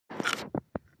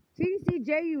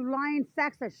TDCJ, you lying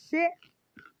sacks of shit.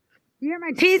 You hear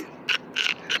my teeth?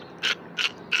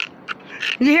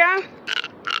 You hear them?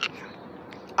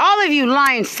 All of you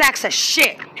lying sacks of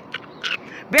shit.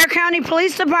 Bexar County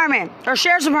Police Department or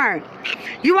Sheriff's Department.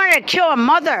 You wanted to kill a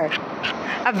mother,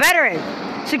 a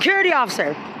veteran, security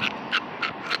officer.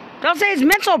 Don't say it's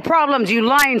mental problems, you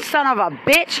lying son of a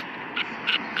bitch.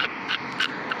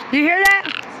 You hear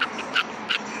that?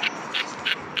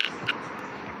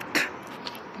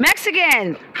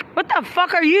 Mexican, what the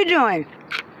fuck are you doing?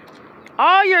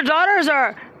 All your daughters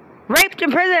are raped in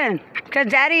prison because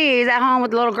daddy is at home with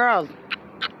the little girls.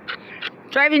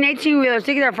 Driving 18-wheelers,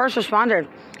 thinking they're first responders.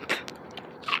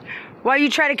 Why you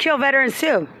try to kill veterans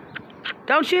too?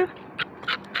 Don't you?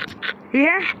 You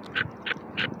hear?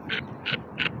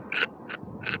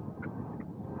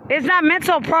 It's not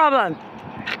mental problem.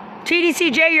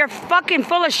 TDCJ, you're fucking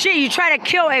full of shit. You try to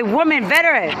kill a woman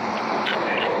veteran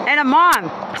and a mom.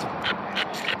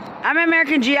 I'm at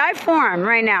American GI Forum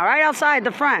right now, right outside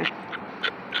the front.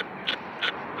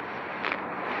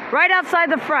 Right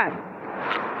outside the front.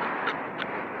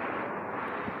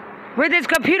 With this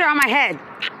computer on my head.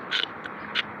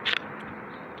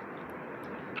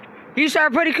 You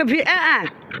start putting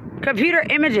computer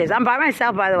images. I'm by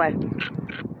myself, by the way.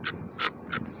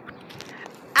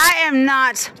 I am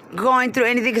not going through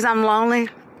anything because I'm lonely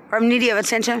or I'm needy of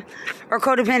attention or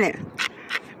codependent.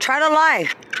 Try to lie.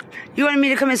 You wanted me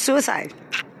to commit suicide.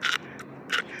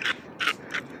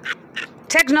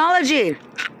 Technology.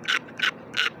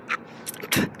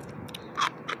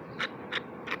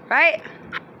 Right?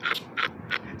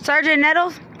 Sergeant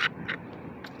Nettles?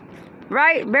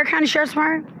 Right? Bexar County Sheriff's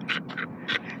Department?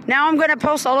 Now I'm going to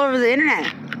post all over the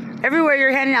internet. Everywhere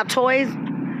you're handing out toys,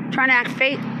 trying to act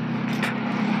fake,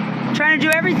 trying to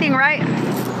do everything right.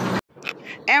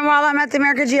 And while I'm at the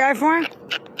American GI Forum,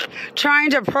 trying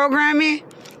to program me.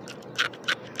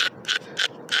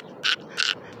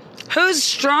 Who's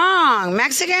strong?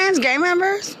 Mexicans? Gang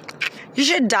members? You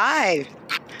should die.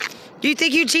 You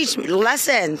think you teach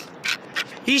lessons?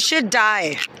 You should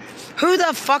die. Who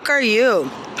the fuck are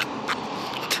you?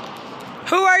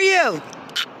 Who are you?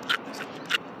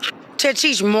 To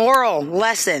teach moral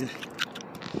lesson.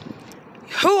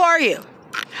 Who are you?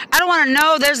 I don't want to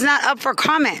know. There's not up for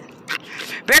comment.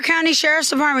 Bexar County Sheriff's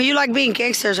Department, you like being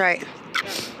gangsters, right?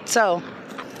 So.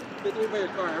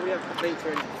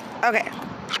 Okay.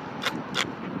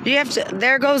 You have to.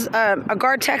 There goes a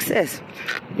guard Texas.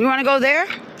 You want to go there?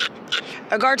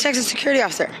 A guard Texas security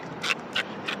officer.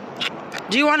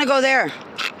 Do you want to go there?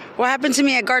 What happened to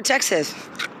me at guard Texas?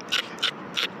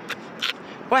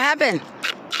 What happened?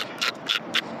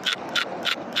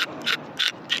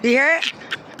 You hear it?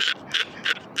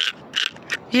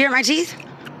 You hear my teeth?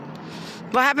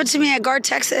 What happened to me at guard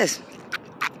Texas?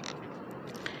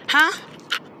 Huh?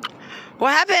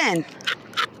 What happened?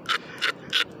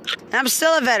 I'm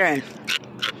still a veteran.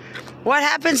 What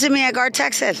happened to me at guard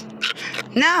Texas?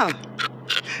 No.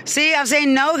 See, I'm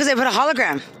saying no because they put a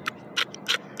hologram.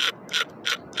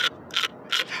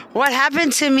 What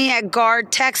happened to me at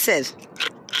guard Texas?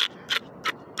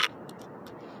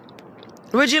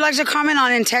 Would you like to comment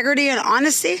on integrity and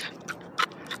honesty?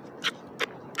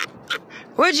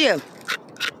 Would you?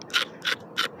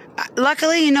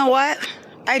 Luckily, you know what?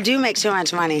 I do make too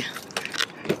much money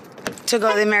to go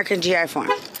to the American GI Forum.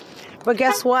 But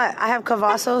guess what? I have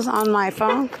Cavazos on my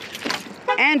phone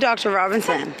and Dr.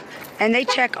 Robinson. And they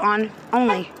check on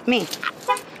only me.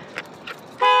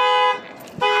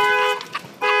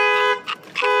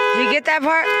 Do you get that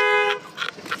part?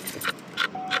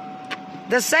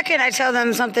 The second I tell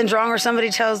them something's wrong or somebody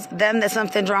tells them that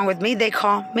something's wrong with me, they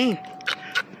call me.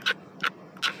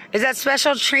 Is that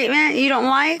special treatment you don't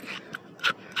like?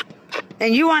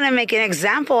 And you want to make an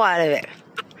example out of it.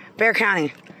 Bexar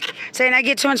County. Saying I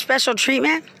get too much special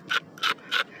treatment?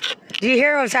 Do you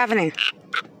hear what's happening?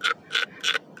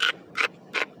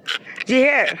 Do you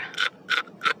hear it?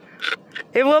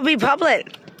 It will be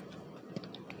public.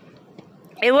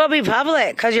 It will be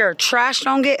public because your trash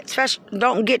don't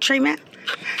get treatment.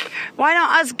 Why don't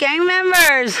us gang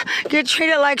members get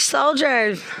treated like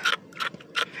soldiers?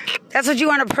 That's what you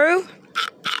want to prove?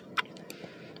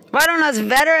 Why don't us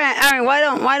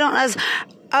why don't us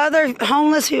other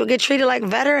homeless people get treated like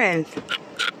veterans?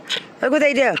 Look what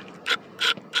they do.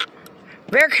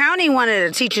 Bexar County wanted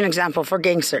to teach an example for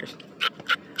gangsters.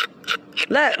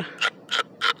 Look.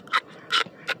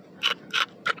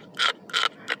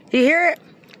 You hear it?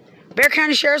 Bexar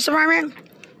County Sheriff's Department?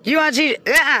 You want to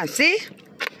teach? See?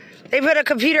 They put a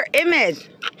computer image.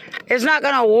 It's not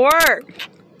going to work.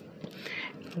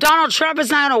 Donald Trump is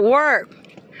not going to work.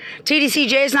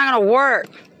 TDCJ is not going to work.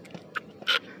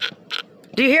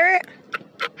 Do you hear it?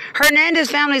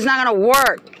 Hernandez family is not going to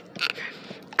work.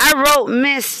 I wrote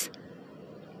Miss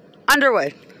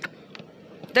Underwood,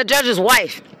 the judge's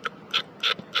wife.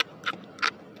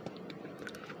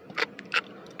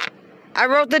 I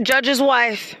wrote the judge's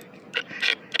wife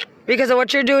because of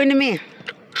what you're doing to me.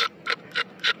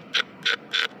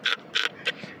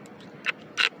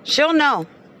 She'll know,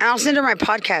 and I'll send her my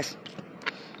podcast.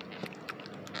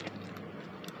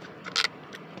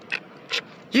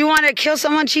 You want to kill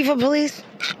someone, chief of police?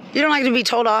 You don't like to be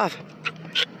told off.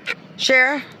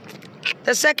 Sheriff,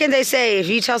 the second they say, if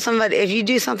you tell somebody, if you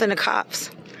do something to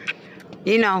cops,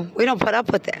 you know, we don't put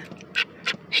up with that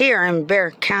here in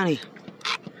Bexar County.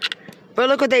 But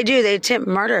look what they do. They attempt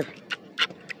murder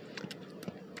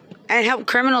and help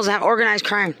criminals have organized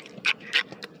crime.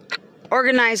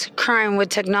 Organized crime with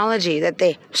technology that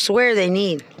they swear they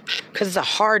need because it's a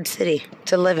hard city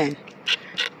to live in.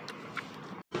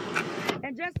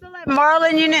 And just to let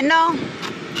Marlin Unit know,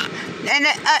 and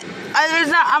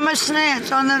I'm a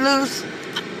snitch on the loose.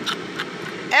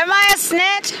 Am I a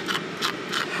snitch?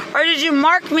 Or did you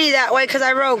mark me that way because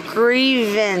I wrote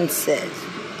grievances?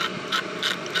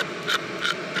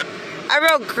 I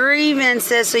wrote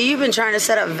grievances, so you've been trying to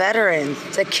set up veterans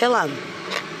to kill them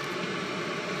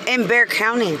in Bexar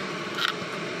County.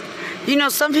 You know,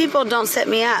 some people don't set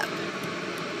me up,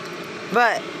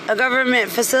 but a government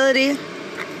facility,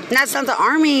 that's not the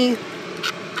Army.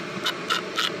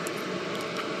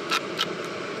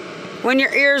 When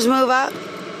your ears move up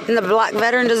and the black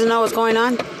veteran doesn't know what's going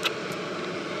on,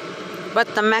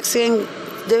 but the Mexican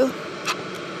do,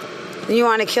 you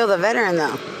want to kill the veteran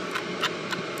though.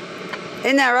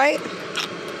 Isn't that right?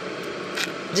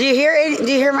 Do you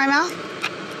hear my mouth?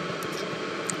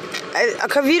 A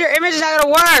computer image is not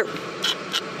going to work.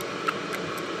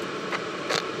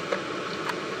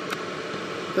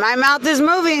 My mouth is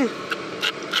moving.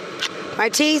 My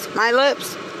teeth, my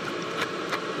lips.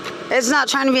 It's not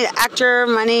trying to be an actor,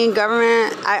 money,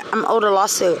 government. I'm owed a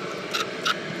lawsuit.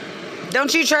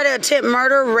 Don't you try to attempt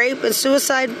murder, rape, and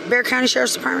suicide, Bexar County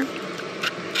Sheriff's Department?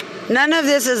 None of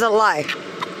this is a lie.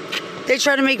 They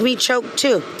try to make me choke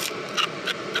too.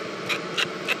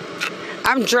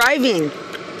 I'm driving,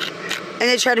 and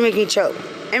they try to make me choke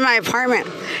in my apartment.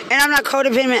 And I'm not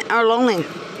codependent or lonely.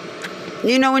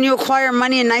 You know, when you acquire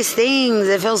money and nice things,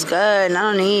 it feels good. And I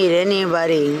don't need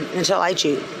anybody until I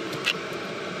choose.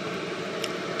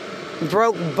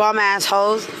 Broke bum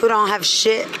assholes who don't have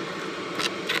shit.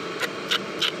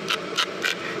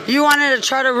 You wanted to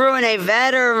try to ruin a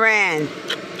veteran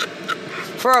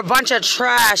for a bunch of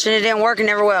trash, and it didn't work and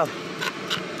never will.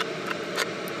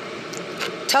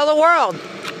 Tell the world.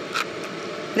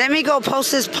 Let me go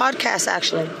post this podcast,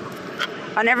 actually,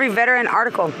 on every veteran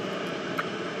article.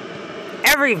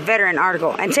 Every veteran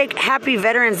article. And take Happy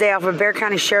Veterans Day off of Bexar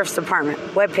County Sheriff's Department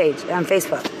webpage on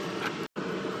Facebook.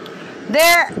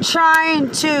 They're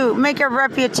trying to make a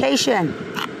reputation,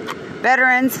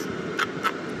 veterans,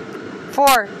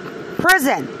 for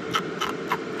prison,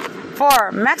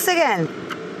 for Mexican,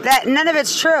 that none of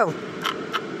it's true.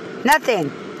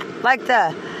 Nothing. Like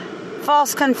the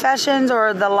false confessions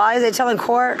or the lies they tell in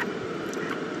court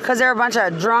because they're a bunch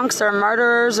of drunks or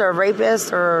murderers or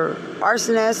rapists or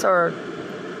arsonists or,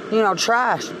 you know,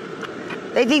 trash.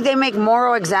 They think they make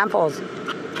moral examples.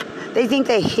 They think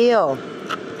they heal.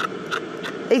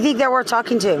 They think they're worth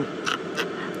talking to.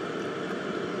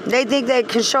 They think they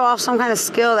can show off some kind of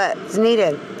skill that's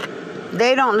needed.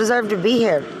 They don't deserve to be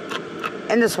here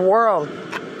in this world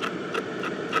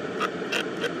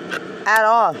at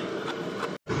all.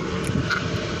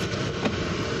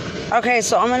 Okay,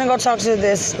 so I'm going to go talk to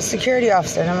this security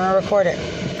officer, and I'm going to record it.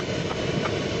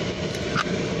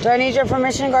 Do I need your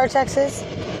permission, Guard Texas?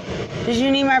 Did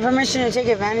you need my permission to take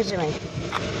advantage of me?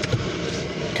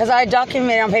 Because I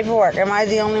documented on paperwork. Am I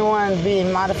the only one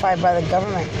being modified by the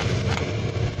government?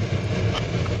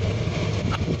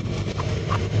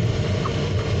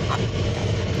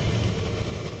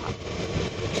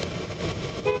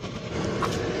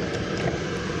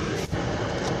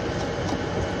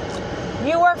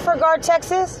 You work for Guard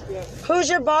Texas? Yes. Who's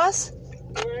your boss?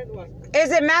 What? Is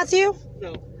it Matthew?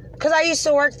 No. Because I used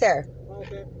to work there.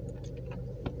 Okay.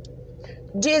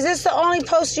 Is this the only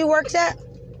post you worked at?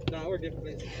 No, we're different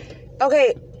places.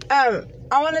 Okay, I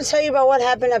want to tell you about what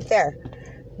happened up there.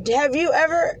 Have you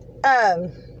ever, I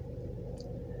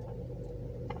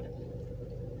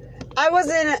was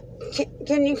in,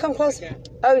 can you come closer? Yeah.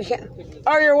 Oh, you can.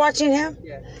 Oh, you're watching him?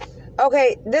 Yeah.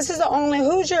 Okay, this is the only,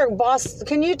 who's your boss?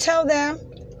 Can you tell them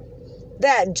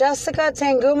that Jessica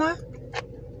Tanguma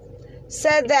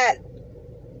said that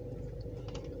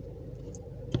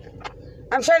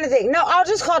I'm trying to think. No, I'll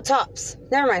just call Tops.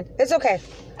 Never mind. It's okay.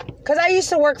 Because I used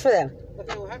to work for them.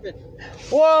 Okay, what happened?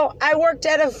 Well, I worked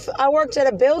at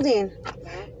a building.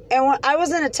 And when I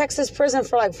was in a Texas prison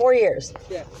for like 4 years.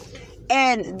 Yeah.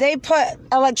 And they put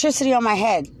electricity on my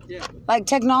head. Yeah. Like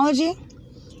technology.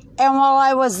 And while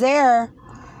I was there,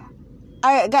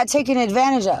 I got taken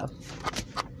advantage of.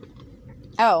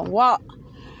 Oh,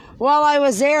 while I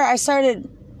was there, I started...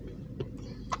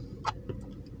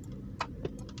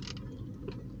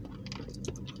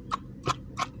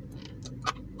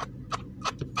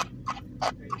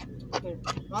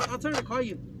 I'll tell her to call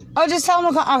you. Oh, just tell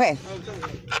them to call. Okay. I'll tell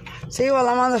her. See, while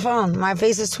I'm on the phone, my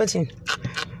face is twitching.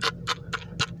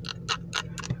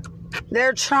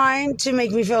 They're trying to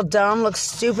make me feel dumb, look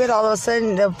stupid. All of a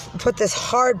sudden, they'll put this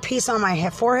hard piece on my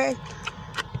forehead.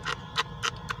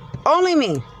 Only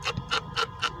me.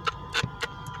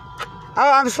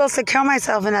 Oh, I'm supposed to kill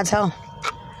myself and not tell.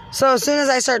 So as soon as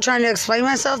I start trying to explain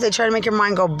myself, they try to make your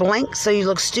mind go blank so you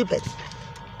look stupid.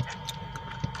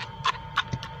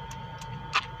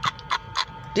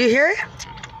 Do you hear it?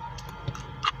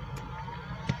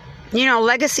 You know,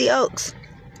 Legacy Oaks,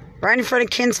 right in front of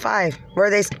Kins 5, where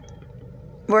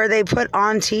they put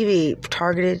on TV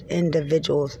targeted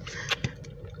individuals.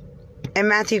 And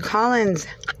Matthew Collins,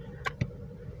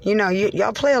 you know,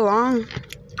 y'all play along,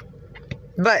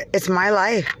 but it's my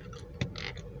life.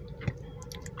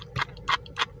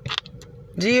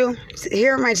 Do you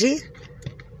hear my teeth?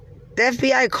 The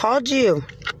FBI called you.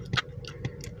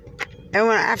 And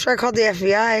after I called the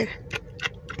FBI,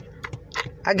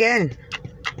 again,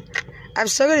 I'm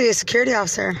still going to be a security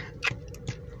officer.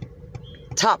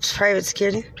 Tops private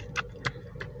security.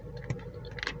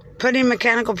 Putting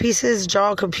mechanical pieces,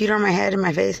 draw a computer on my head and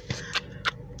my face.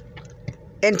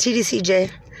 And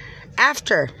TDCJ.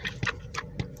 After,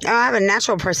 I have a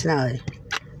natural personality.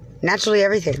 Naturally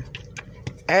everything.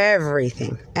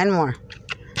 Everything. And more.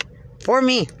 For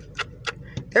me.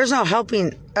 There's no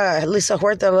helping Lisa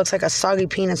Huerta looks like a soggy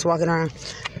penis walking around.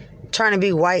 Trying to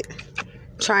be white.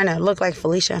 Trying to look like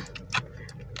Felicia.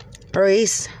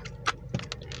 Ruiz.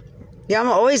 Yeah, I'm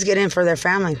always get in for their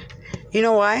family. You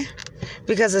know why?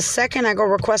 Because the second I go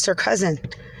request her cousin,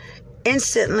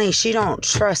 instantly she don't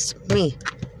trust me.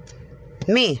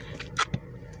 Me.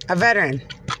 A veteran.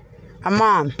 A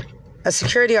mom. A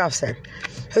security officer.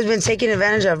 Who's been taken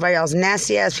advantage of by y'all's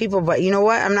nasty ass people. But you know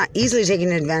what? I'm not easily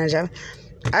taken advantage of.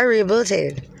 I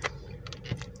rehabilitated.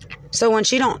 So when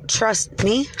she don't trust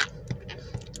me,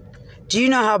 do you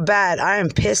know how bad I am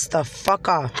pissed the fuck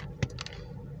off?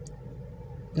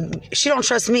 She don't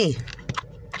trust me.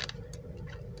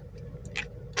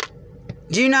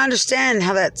 Do you not understand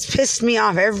how that's pissed me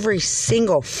off every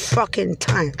single fucking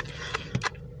time?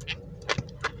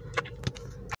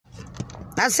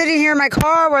 I'm sitting here in my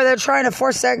car where they're trying to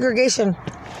force segregation.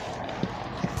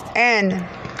 And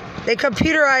they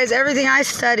computerize everything I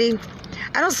study.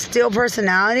 I don't steal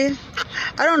personality.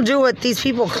 I don't do what these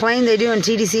people claim they do in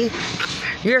TDC.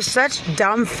 You're such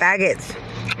dumb faggots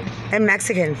and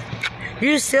Mexicans.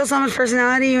 You steal someone's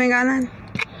personality, you ain't got none.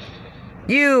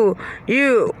 You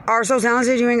are so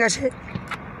talented, you ain't got shit.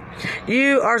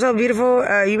 You are so beautiful,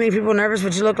 you make people nervous,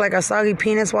 but you look like a soggy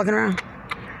penis walking around.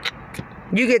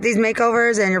 You get these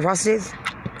makeovers and you're prostitutes.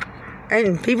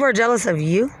 And people are jealous of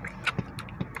you.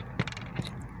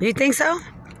 You think so?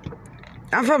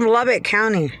 I'm from Lubbock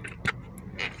County.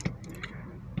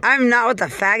 I'm not with the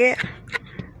faggot.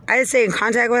 I didn't stay in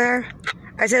contact with her.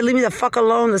 I said, leave me the fuck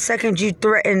alone the second you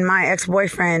threaten my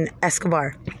ex-boyfriend,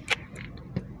 Escobar.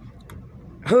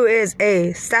 Who is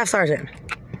a staff sergeant.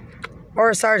 Or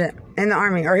a sergeant in the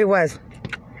Army. Or he was.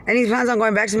 And he plans on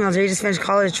going back to the military. He just finished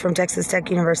college from Texas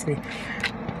Tech University.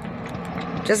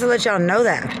 Just to let y'all know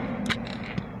that.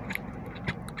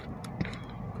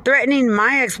 Threatening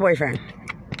my ex-boyfriend.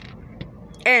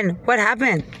 And what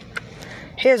happened?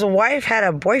 His wife had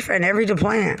a boyfriend every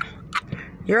deployment.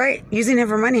 You're right. Using him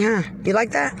for money, huh? You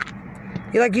like that?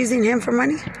 You like using him for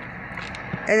money?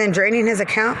 And then draining his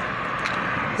account?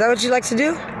 Is that what you like to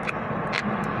do?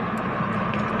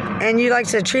 And you like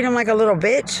to treat him like a little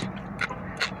bitch?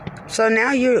 So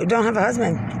now you don't have a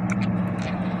husband.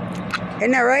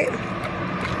 Isn't that right?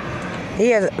 He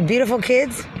has beautiful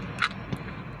kids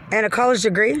and a college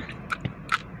degree.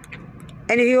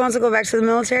 And if he wants to go back to the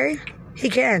military, he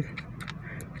can.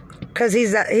 Because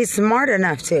he's smart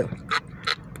enough to.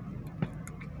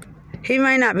 He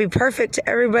might not be perfect to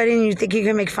everybody and you think you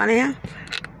can make fun of him.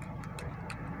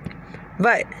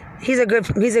 But he's a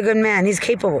good man. He's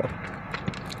capable.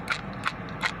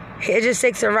 It just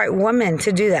takes the right woman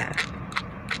to do that.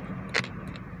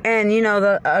 And, you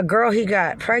know, a girl he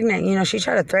got pregnant, you know, she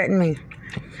tried to threaten me.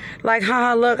 Like,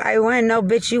 haha, look, I win. No,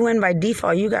 bitch, you win by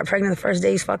default. You got pregnant the first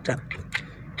day you fucked up.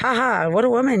 Haha, what a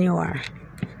woman you are.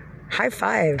 High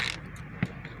five.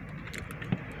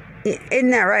 Isn't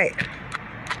that right?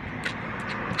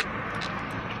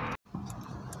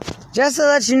 Just to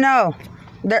let you know.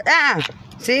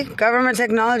 See? Government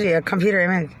technology, a computer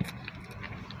image.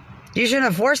 You shouldn't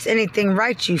have forced anything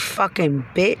right, you fucking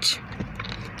bitch.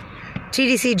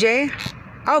 TDCJ?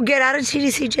 Oh, get out of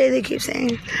TDCJ, they keep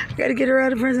saying. I gotta get her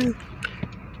out of prison.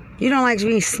 You don't like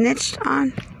being snitched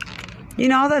on? You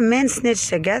know, all the men snitch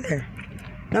together.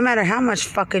 No matter how much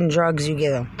fucking drugs you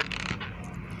give them.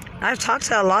 I've talked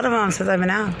to a lot of them since I've been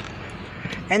out.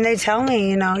 And they tell me,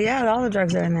 you know, yeah, all the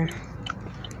drugs are in there.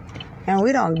 And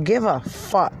we don't give a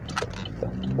fuck.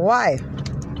 Why?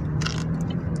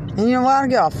 And you know what? I don't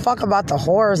give a fuck about the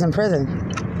whores in prison.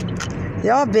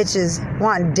 Y'all bitches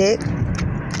want dick,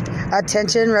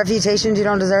 attention, reputations you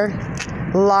don't deserve,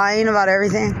 lying about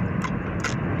everything.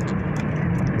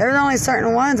 There's only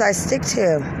certain ones I stick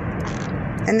to.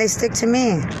 And they stick to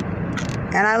me.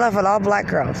 And I left with all black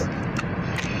girls.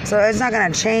 So it's not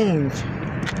going to change.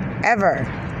 Ever.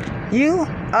 You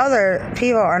other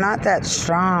people are not that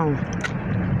strong.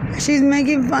 She's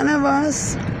making fun of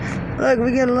us. Look,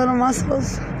 we get little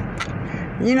muscles.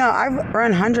 You know, I've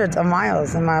run hundreds of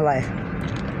miles in my life.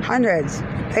 Hundreds.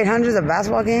 Played hundreds of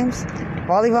basketball games,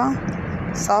 volleyball,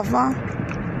 softball.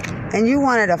 And you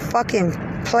wanted to fucking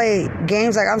play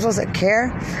games like I'm supposed to care?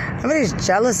 Nobody's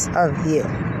jealous of you.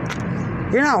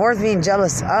 You're not worth being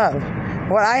jealous of.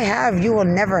 What I have, you will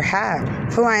never have.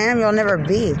 Who I am, you'll never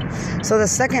be. So the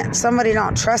second somebody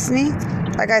don't trust me,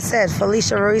 like I said,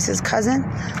 Felicia Ruiz's cousin,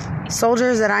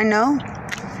 soldiers that I know,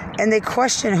 and they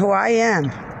question who I am.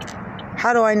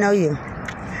 How do I know you?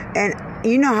 And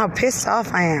you know how pissed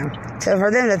off I am for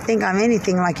them to think I'm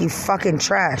anything like you fucking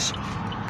trash.